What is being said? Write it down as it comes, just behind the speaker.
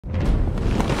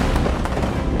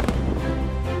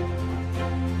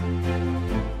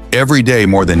Every day,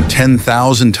 more than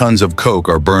 10,000 tons of coke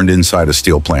are burned inside a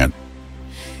steel plant.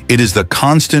 It is the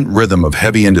constant rhythm of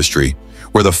heavy industry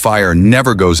where the fire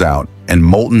never goes out and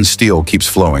molten steel keeps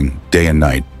flowing day and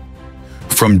night.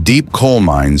 From deep coal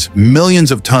mines, millions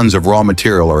of tons of raw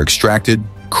material are extracted,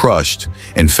 crushed,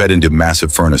 and fed into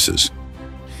massive furnaces.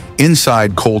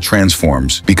 Inside, coal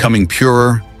transforms, becoming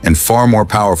purer and far more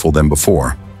powerful than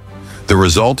before. The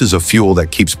result is a fuel that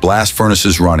keeps blast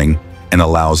furnaces running and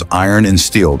allows iron and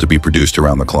steel to be produced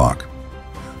around the clock.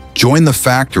 Join the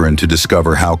Factoran to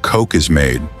discover how coke is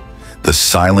made, the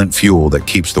silent fuel that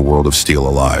keeps the world of steel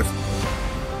alive.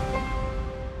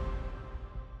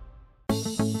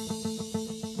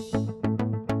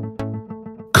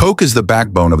 Coke is the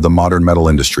backbone of the modern metal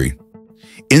industry.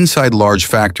 Inside large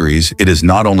factories, it is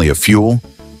not only a fuel,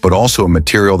 but also a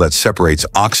material that separates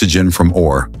oxygen from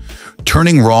ore,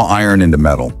 turning raw iron into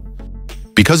metal.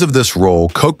 Because of this role,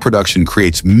 coke production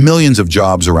creates millions of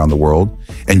jobs around the world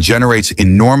and generates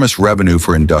enormous revenue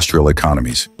for industrial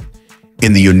economies.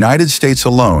 In the United States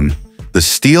alone, the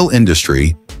steel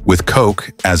industry, with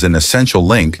coke as an essential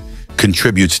link,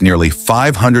 contributes nearly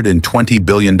 $520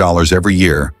 billion every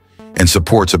year and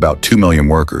supports about 2 million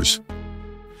workers.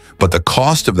 But the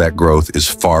cost of that growth is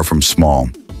far from small.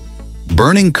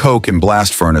 Burning coke in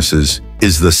blast furnaces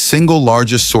is the single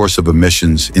largest source of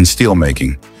emissions in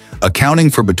steelmaking, accounting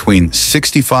for between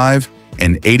 65%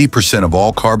 and 80% of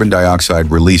all carbon dioxide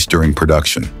released during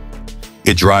production.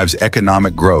 It drives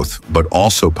economic growth, but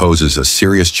also poses a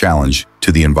serious challenge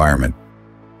to the environment.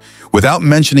 Without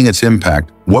mentioning its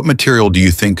impact, what material do you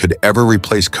think could ever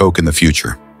replace coke in the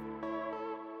future?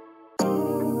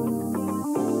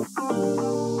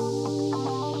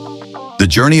 The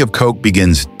journey of coke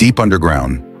begins deep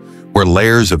underground, where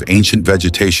layers of ancient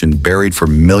vegetation buried for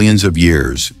millions of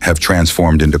years have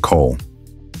transformed into coal.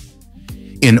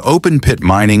 In open-pit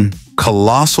mining,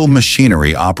 colossal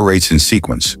machinery operates in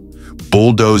sequence.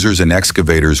 Bulldozers and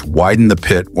excavators widen the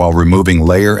pit while removing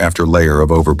layer after layer of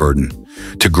overburden,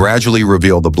 to gradually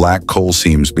reveal the black coal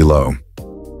seams below.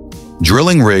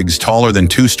 Drilling rigs taller than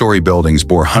two-story buildings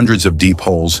bore hundreds of deep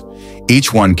holes,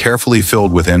 each one carefully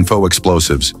filled with info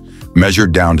explosives,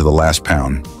 measured down to the last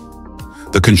pound.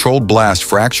 The controlled blast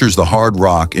fractures the hard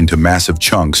rock into massive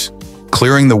chunks,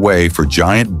 clearing the way for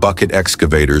giant bucket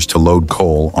excavators to load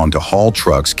coal onto haul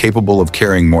trucks capable of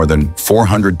carrying more than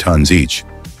 400 tons each.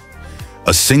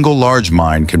 A single large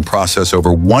mine can process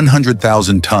over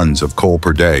 100,000 tons of coal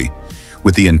per day,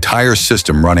 with the entire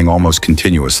system running almost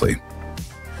continuously.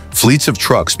 Fleets of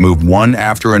trucks move one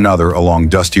after another along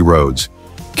dusty roads,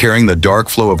 carrying the dark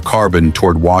flow of carbon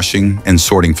toward washing and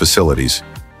sorting facilities.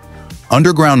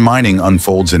 Underground mining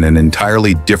unfolds in an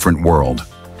entirely different world,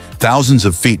 thousands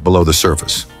of feet below the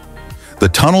surface. The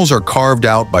tunnels are carved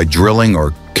out by drilling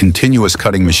or continuous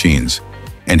cutting machines,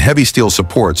 and heavy steel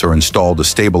supports are installed to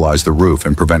stabilize the roof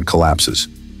and prevent collapses.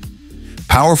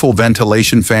 Powerful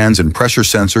ventilation fans and pressure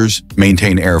sensors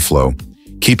maintain airflow,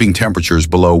 keeping temperatures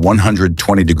below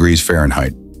 120 degrees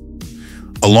Fahrenheit.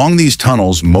 Along these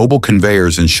tunnels, mobile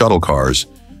conveyors and shuttle cars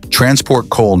transport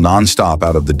coal nonstop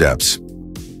out of the depths.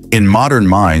 In modern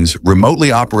mines,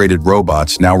 remotely operated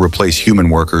robots now replace human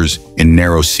workers in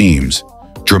narrow seams,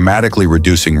 dramatically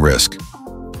reducing risk.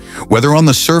 Whether on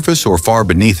the surface or far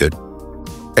beneath it,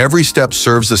 every step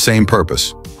serves the same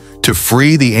purpose: to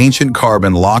free the ancient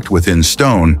carbon locked within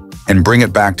stone and bring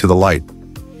it back to the light.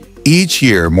 Each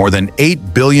year, more than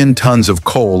 8 billion tons of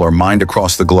coal are mined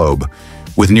across the globe,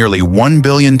 with nearly 1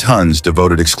 billion tons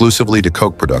devoted exclusively to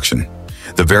coke production,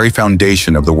 the very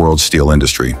foundation of the world's steel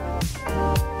industry.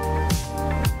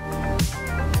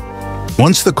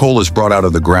 Once the coal is brought out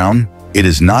of the ground, it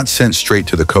is not sent straight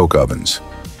to the coke ovens.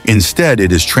 Instead,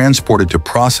 it is transported to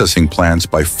processing plants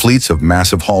by fleets of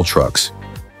massive haul trucks.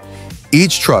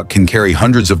 Each truck can carry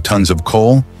hundreds of tons of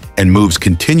coal and moves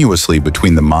continuously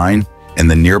between the mine and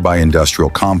the nearby industrial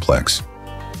complex.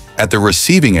 At the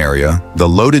receiving area, the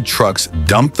loaded trucks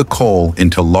dump the coal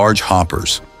into large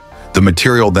hoppers. The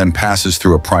material then passes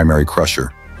through a primary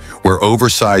crusher, where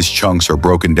oversized chunks are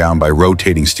broken down by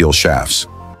rotating steel shafts.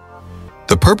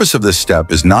 The purpose of this step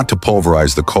is not to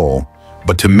pulverize the coal,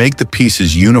 but to make the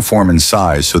pieces uniform in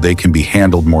size so they can be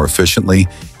handled more efficiently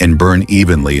and burn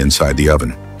evenly inside the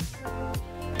oven.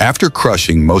 After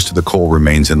crushing, most of the coal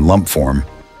remains in lump form,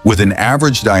 with an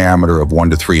average diameter of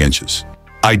 1 to 3 inches,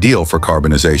 ideal for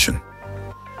carbonization.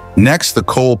 Next, the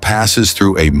coal passes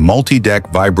through a multi-deck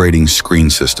vibrating screen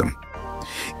system.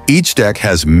 Each deck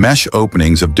has mesh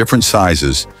openings of different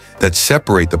sizes that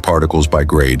separate the particles by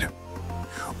grade.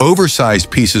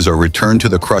 Oversized pieces are returned to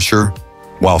the crusher,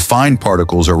 while fine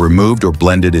particles are removed or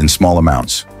blended in small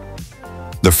amounts.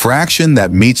 The fraction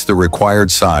that meets the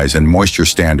required size and moisture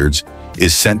standards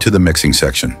is sent to the mixing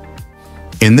section.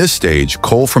 In this stage,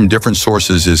 coal from different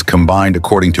sources is combined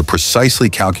according to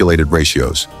precisely calculated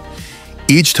ratios.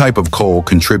 Each type of coal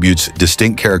contributes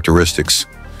distinct characteristics,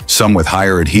 some with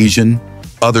higher adhesion,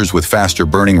 others with faster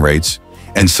burning rates,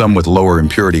 and some with lower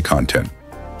impurity content.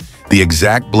 The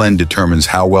exact blend determines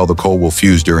how well the coal will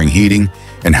fuse during heating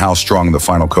and how strong the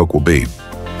final coke will be.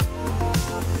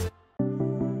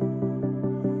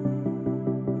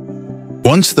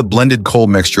 Once the blended coal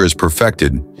mixture is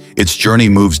perfected, its journey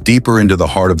moves deeper into the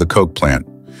heart of the coke plant,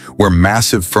 where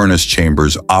massive furnace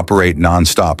chambers operate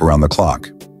non-stop around the clock.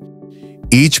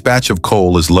 Each batch of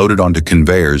coal is loaded onto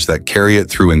conveyors that carry it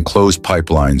through enclosed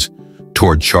pipelines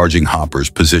toward charging hoppers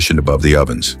positioned above the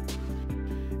ovens.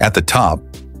 At the top,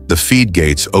 the feed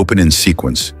gates open in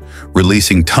sequence,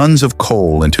 releasing tons of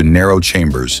coal into narrow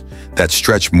chambers that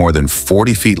stretch more than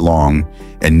 40 feet long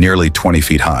and nearly 20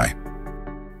 feet high.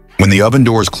 When the oven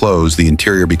doors close, the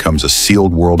interior becomes a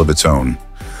sealed world of its own.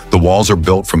 The walls are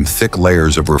built from thick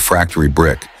layers of refractory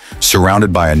brick,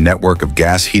 surrounded by a network of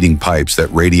gas heating pipes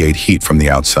that radiate heat from the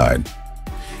outside.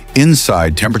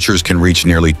 Inside, temperatures can reach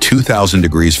nearly 2,000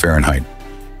 degrees Fahrenheit,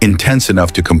 intense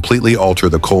enough to completely alter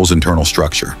the coal's internal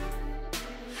structure.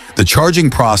 The charging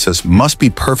process must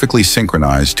be perfectly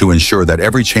synchronized to ensure that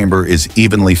every chamber is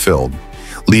evenly filled,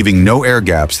 leaving no air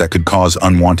gaps that could cause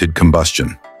unwanted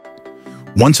combustion.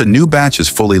 Once a new batch is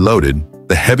fully loaded,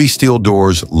 the heavy steel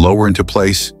doors lower into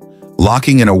place,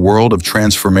 locking in a world of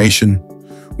transformation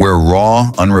where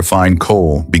raw, unrefined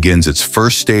coal begins its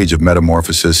first stage of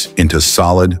metamorphosis into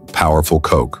solid, powerful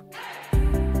coke.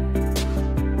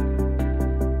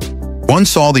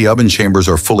 Once all the oven chambers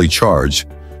are fully charged,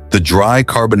 the dry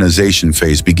carbonization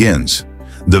phase begins,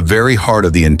 the very heart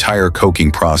of the entire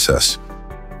coking process.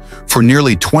 For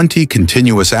nearly 20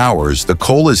 continuous hours, the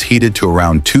coal is heated to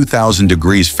around 2,000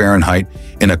 degrees Fahrenheit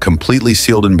in a completely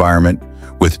sealed environment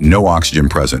with no oxygen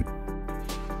present.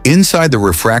 Inside the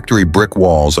refractory brick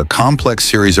walls, a complex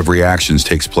series of reactions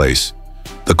takes place.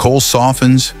 The coal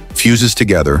softens, fuses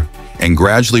together, and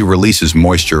gradually releases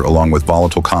moisture along with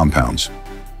volatile compounds.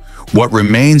 What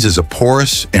remains is a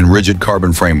porous and rigid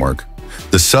carbon framework,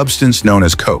 the substance known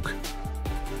as coke.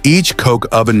 Each coke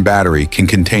oven battery can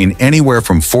contain anywhere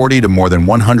from 40 to more than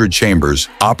 100 chambers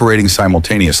operating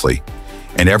simultaneously,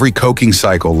 and every coking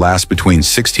cycle lasts between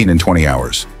 16 and 20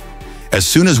 hours. As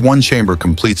soon as one chamber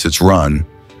completes its run,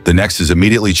 the next is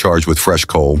immediately charged with fresh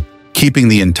coal, keeping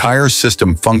the entire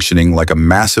system functioning like a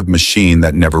massive machine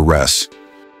that never rests.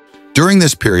 During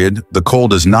this period, the coal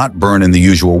does not burn in the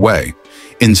usual way.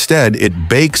 Instead, it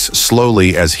bakes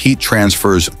slowly as heat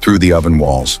transfers through the oven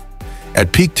walls.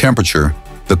 At peak temperature,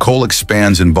 the coal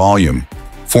expands in volume,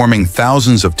 forming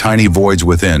thousands of tiny voids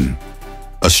within,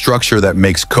 a structure that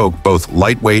makes coke both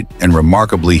lightweight and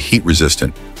remarkably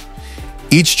heat-resistant.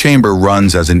 Each chamber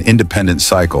runs as an independent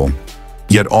cycle,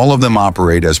 yet all of them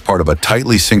operate as part of a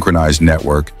tightly synchronized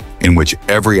network in which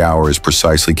every hour is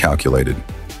precisely calculated.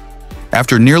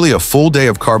 After nearly a full day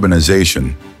of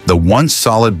carbonization, the once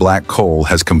solid black coal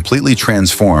has completely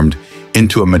transformed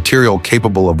into a material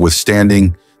capable of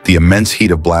withstanding the immense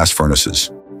heat of blast furnaces,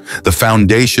 the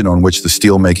foundation on which the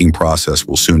steelmaking process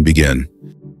will soon begin.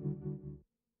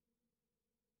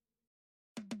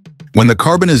 When the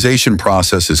carbonization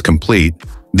process is complete,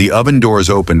 the oven doors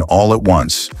open all at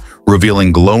once,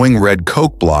 revealing glowing red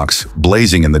coke blocks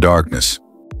blazing in the darkness.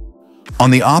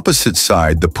 On the opposite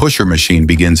side, the pusher machine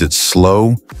begins its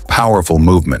slow, powerful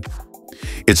movement.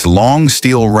 Its long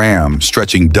steel ram,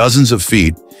 stretching dozens of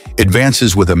feet,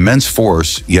 advances with immense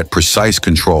force yet precise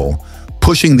control,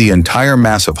 pushing the entire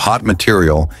mass of hot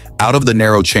material out of the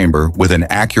narrow chamber with an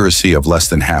accuracy of less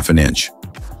than half an inch.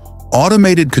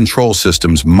 Automated control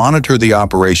systems monitor the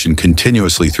operation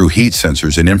continuously through heat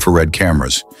sensors and infrared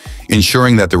cameras,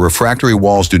 ensuring that the refractory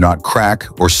walls do not crack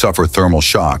or suffer thermal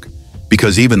shock,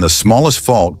 because even the smallest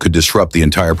fault could disrupt the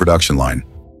entire production line.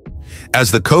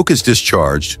 As the coke is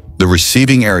discharged, the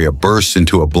receiving area bursts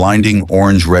into a blinding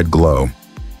orange-red glow.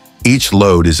 Each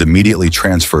load is immediately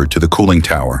transferred to the cooling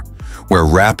tower, where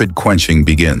rapid quenching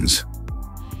begins.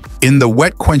 In the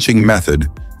wet quenching method,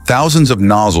 thousands of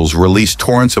nozzles release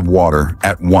torrents of water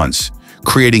at once,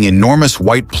 creating enormous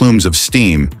white plumes of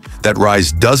steam that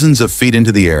rise dozens of feet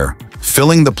into the air,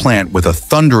 filling the plant with a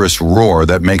thunderous roar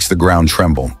that makes the ground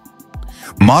tremble.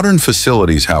 Modern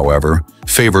facilities, however,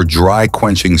 favor dry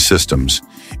quenching systems,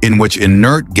 in which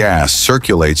inert gas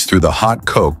circulates through the hot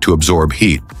coke to absorb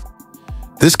heat.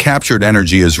 This captured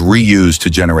energy is reused to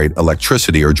generate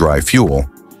electricity or dry fuel,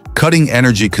 cutting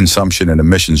energy consumption and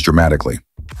emissions dramatically.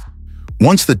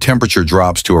 Once the temperature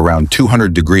drops to around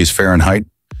 200 degrees Fahrenheit,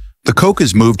 The coke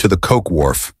is moved to the coke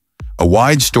wharf, a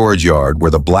wide storage yard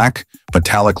where the black,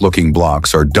 metallic-looking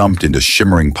blocks are dumped into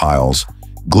shimmering piles,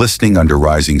 glistening under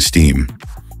rising steam.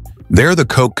 There, the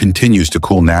coke continues to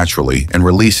cool naturally and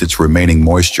release its remaining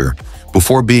moisture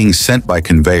before being sent by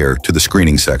conveyor to the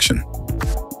screening section.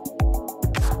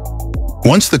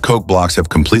 Once the coke blocks have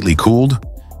completely cooled,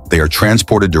 they are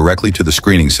transported directly to the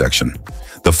screening section,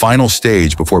 the final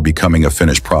stage before becoming a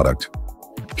finished product.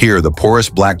 Here, the porous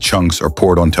black chunks are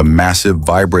poured onto massive,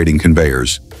 vibrating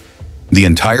conveyors. The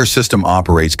entire system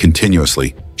operates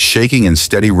continuously, shaking in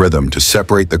steady rhythm to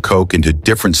separate the coke into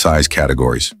different size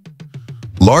categories.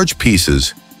 Large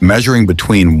pieces, measuring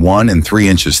between 1 and 3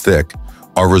 inches thick,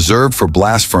 are reserved for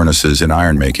blast furnaces in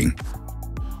iron making.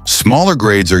 Smaller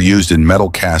grades are used in metal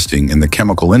casting in the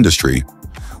chemical industry,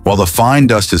 while the fine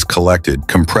dust is collected,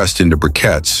 compressed into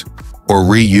briquettes, or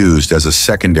reused as a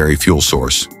secondary fuel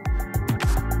source.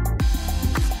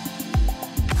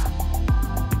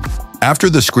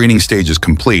 After the screening stage is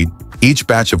complete, each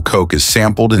batch of coke is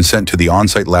sampled and sent to the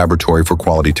on-site laboratory for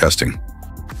quality testing.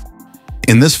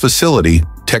 In this facility,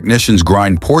 technicians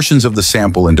grind portions of the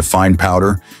sample into fine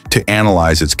powder to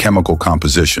analyze its chemical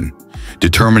composition,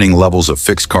 determining levels of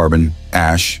fixed carbon,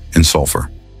 ash, and sulfur.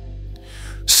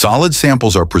 Solid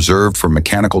samples are preserved for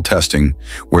mechanical testing,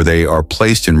 where they are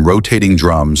placed in rotating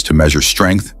drums to measure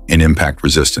strength and impact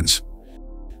resistance.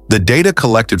 The data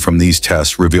collected from these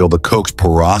tests reveal the coke's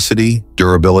porosity,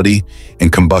 durability, and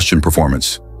combustion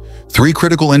performance, 3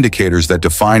 critical indicators that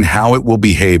define how it will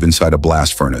behave inside a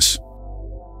blast furnace.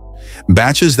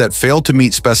 Batches that fail to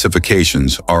meet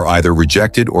specifications are either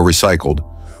rejected or recycled,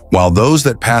 while those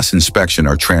that pass inspection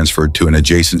are transferred to an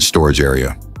adjacent storage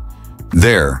area.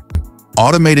 There,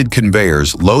 automated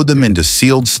conveyors load them into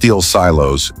sealed steel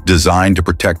silos designed to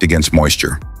protect against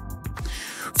moisture.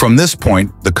 From this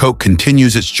point, the coke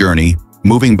continues its journey,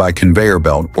 moving by conveyor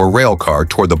belt or rail car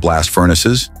toward the blast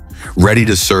furnaces, ready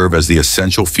to serve as the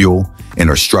essential fuel and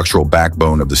or structural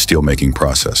backbone of the steelmaking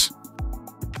process.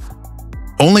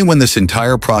 Only when this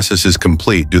entire process is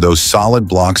complete do those solid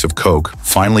blocks of coke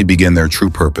finally begin their true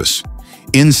purpose,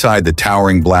 inside the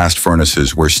towering blast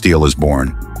furnaces where steel is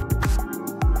born.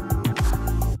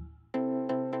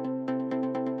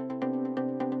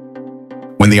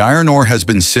 When the iron ore has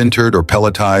been sintered or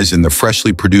pelletized and the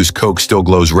freshly produced coke still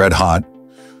glows red hot,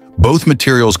 both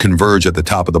materials converge at the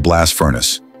top of the blast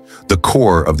furnace, the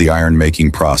core of the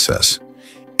iron-making process.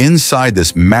 Inside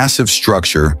this massive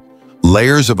structure,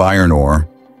 layers of iron ore,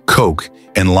 coke,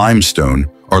 and limestone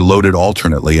are loaded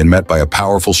alternately and met by a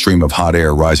powerful stream of hot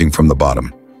air rising from the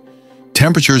bottom.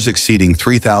 Temperatures exceeding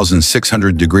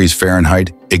 3,600 degrees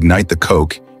Fahrenheit ignite the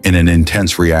coke in an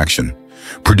intense reaction,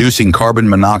 producing carbon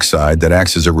monoxide that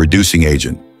acts as a reducing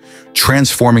agent,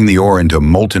 transforming the ore into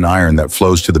molten iron that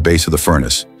flows to the base of the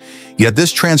furnace. Yet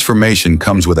this transformation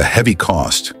comes with a heavy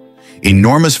cost.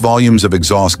 Enormous volumes of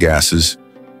exhaust gases,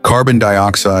 carbon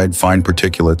dioxide, fine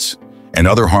particulates, and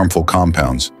other harmful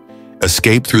compounds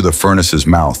escape through the furnace's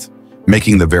mouth,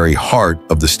 making the very heart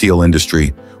of the steel industry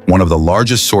one of the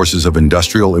largest sources of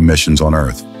industrial emissions on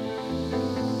Earth.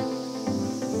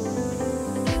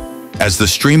 As the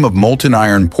stream of molten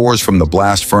iron pours from the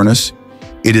blast furnace,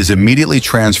 it is immediately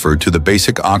transferred to the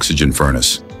basic oxygen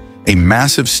furnace, a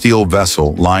massive steel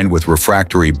vessel lined with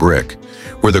refractory brick,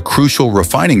 where the crucial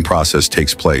refining process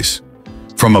takes place.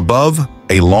 From above,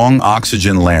 a long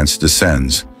oxygen lance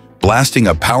descends, blasting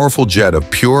a powerful jet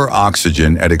of pure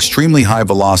oxygen at extremely high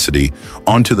velocity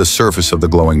onto the surface of the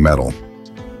glowing metal.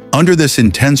 Under this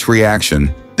intense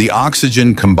reaction, the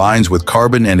oxygen combines with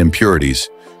carbon and impurities,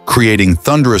 creating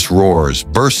thunderous roars,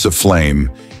 bursts of flame,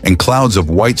 and clouds of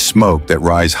white smoke that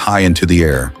rise high into the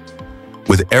air.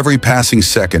 With every passing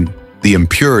second, the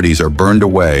impurities are burned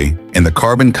away and the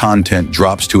carbon content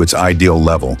drops to its ideal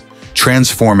level,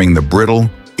 transforming the brittle,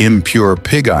 impure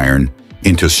pig iron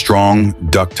into strong,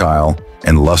 ductile,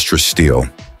 and lustrous steel.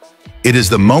 It is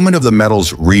the moment of the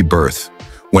metal's rebirth,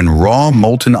 when raw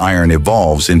molten iron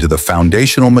evolves into the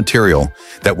foundational material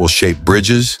that will shape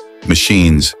bridges,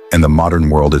 machines, and the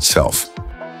modern world itself.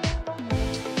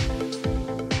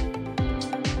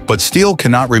 But steel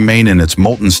cannot remain in its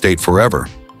molten state forever.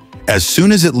 As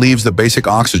soon as it leaves the basic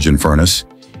oxygen furnace,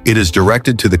 it is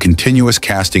directed to the continuous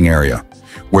casting area,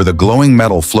 where the glowing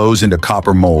metal flows into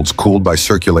copper molds cooled by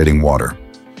circulating water.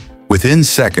 Within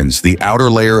seconds, the outer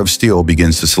layer of steel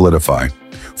begins to solidify,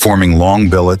 forming long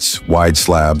billets, wide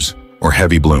slabs, or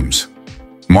heavy blooms,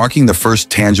 marking the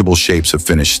first tangible shapes of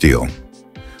finished steel.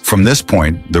 From this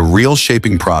point, the real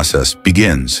shaping process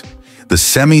begins. The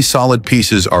semi-solid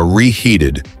pieces are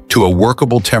reheated to a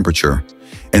workable temperature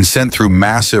and sent through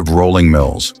massive rolling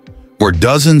mills, where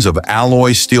dozens of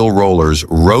alloy steel rollers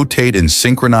rotate in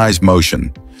synchronized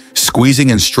motion, squeezing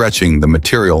and stretching the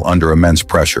material under immense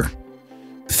pressure.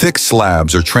 Thick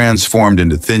slabs are transformed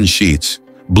into thin sheets,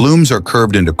 blooms are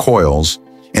curved into coils,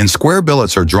 and square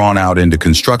billets are drawn out into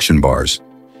construction bars.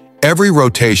 Every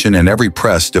rotation and every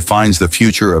press defines the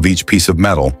future of each piece of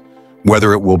metal,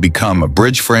 whether it will become a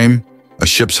bridge frame, a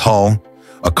ship's hull,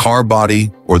 a car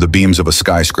body, or the beams of a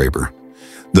skyscraper.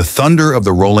 The thunder of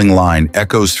the rolling line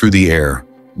echoes through the air,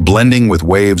 blending with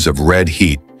waves of red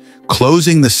heat,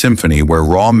 closing the symphony where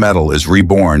raw metal is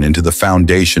reborn into the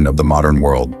foundation of the modern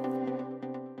world.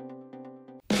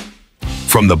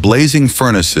 From the blazing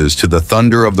furnaces to the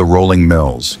thunder of the rolling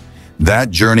mills,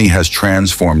 that journey has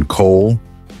transformed coal,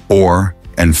 ore,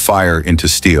 and fire into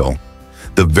steel,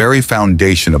 the very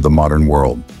foundation of the modern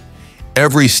world.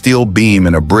 Every steel beam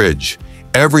in a bridge,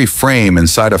 every frame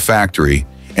inside a factory,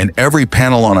 and every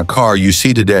panel on a car you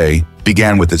see today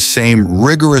began with the same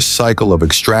rigorous cycle of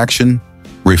extraction,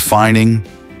 refining,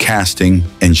 casting,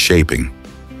 and shaping.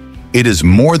 It is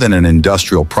more than an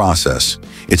industrial process.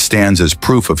 It stands as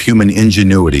proof of human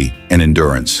ingenuity and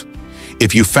endurance.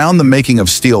 If you found the making of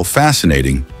steel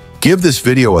fascinating, give this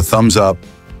video a thumbs up,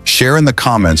 share in the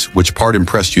comments which part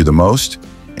impressed you the most,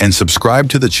 and subscribe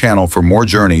to the channel for more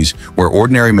journeys where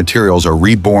ordinary materials are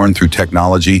reborn through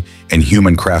technology and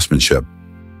human craftsmanship.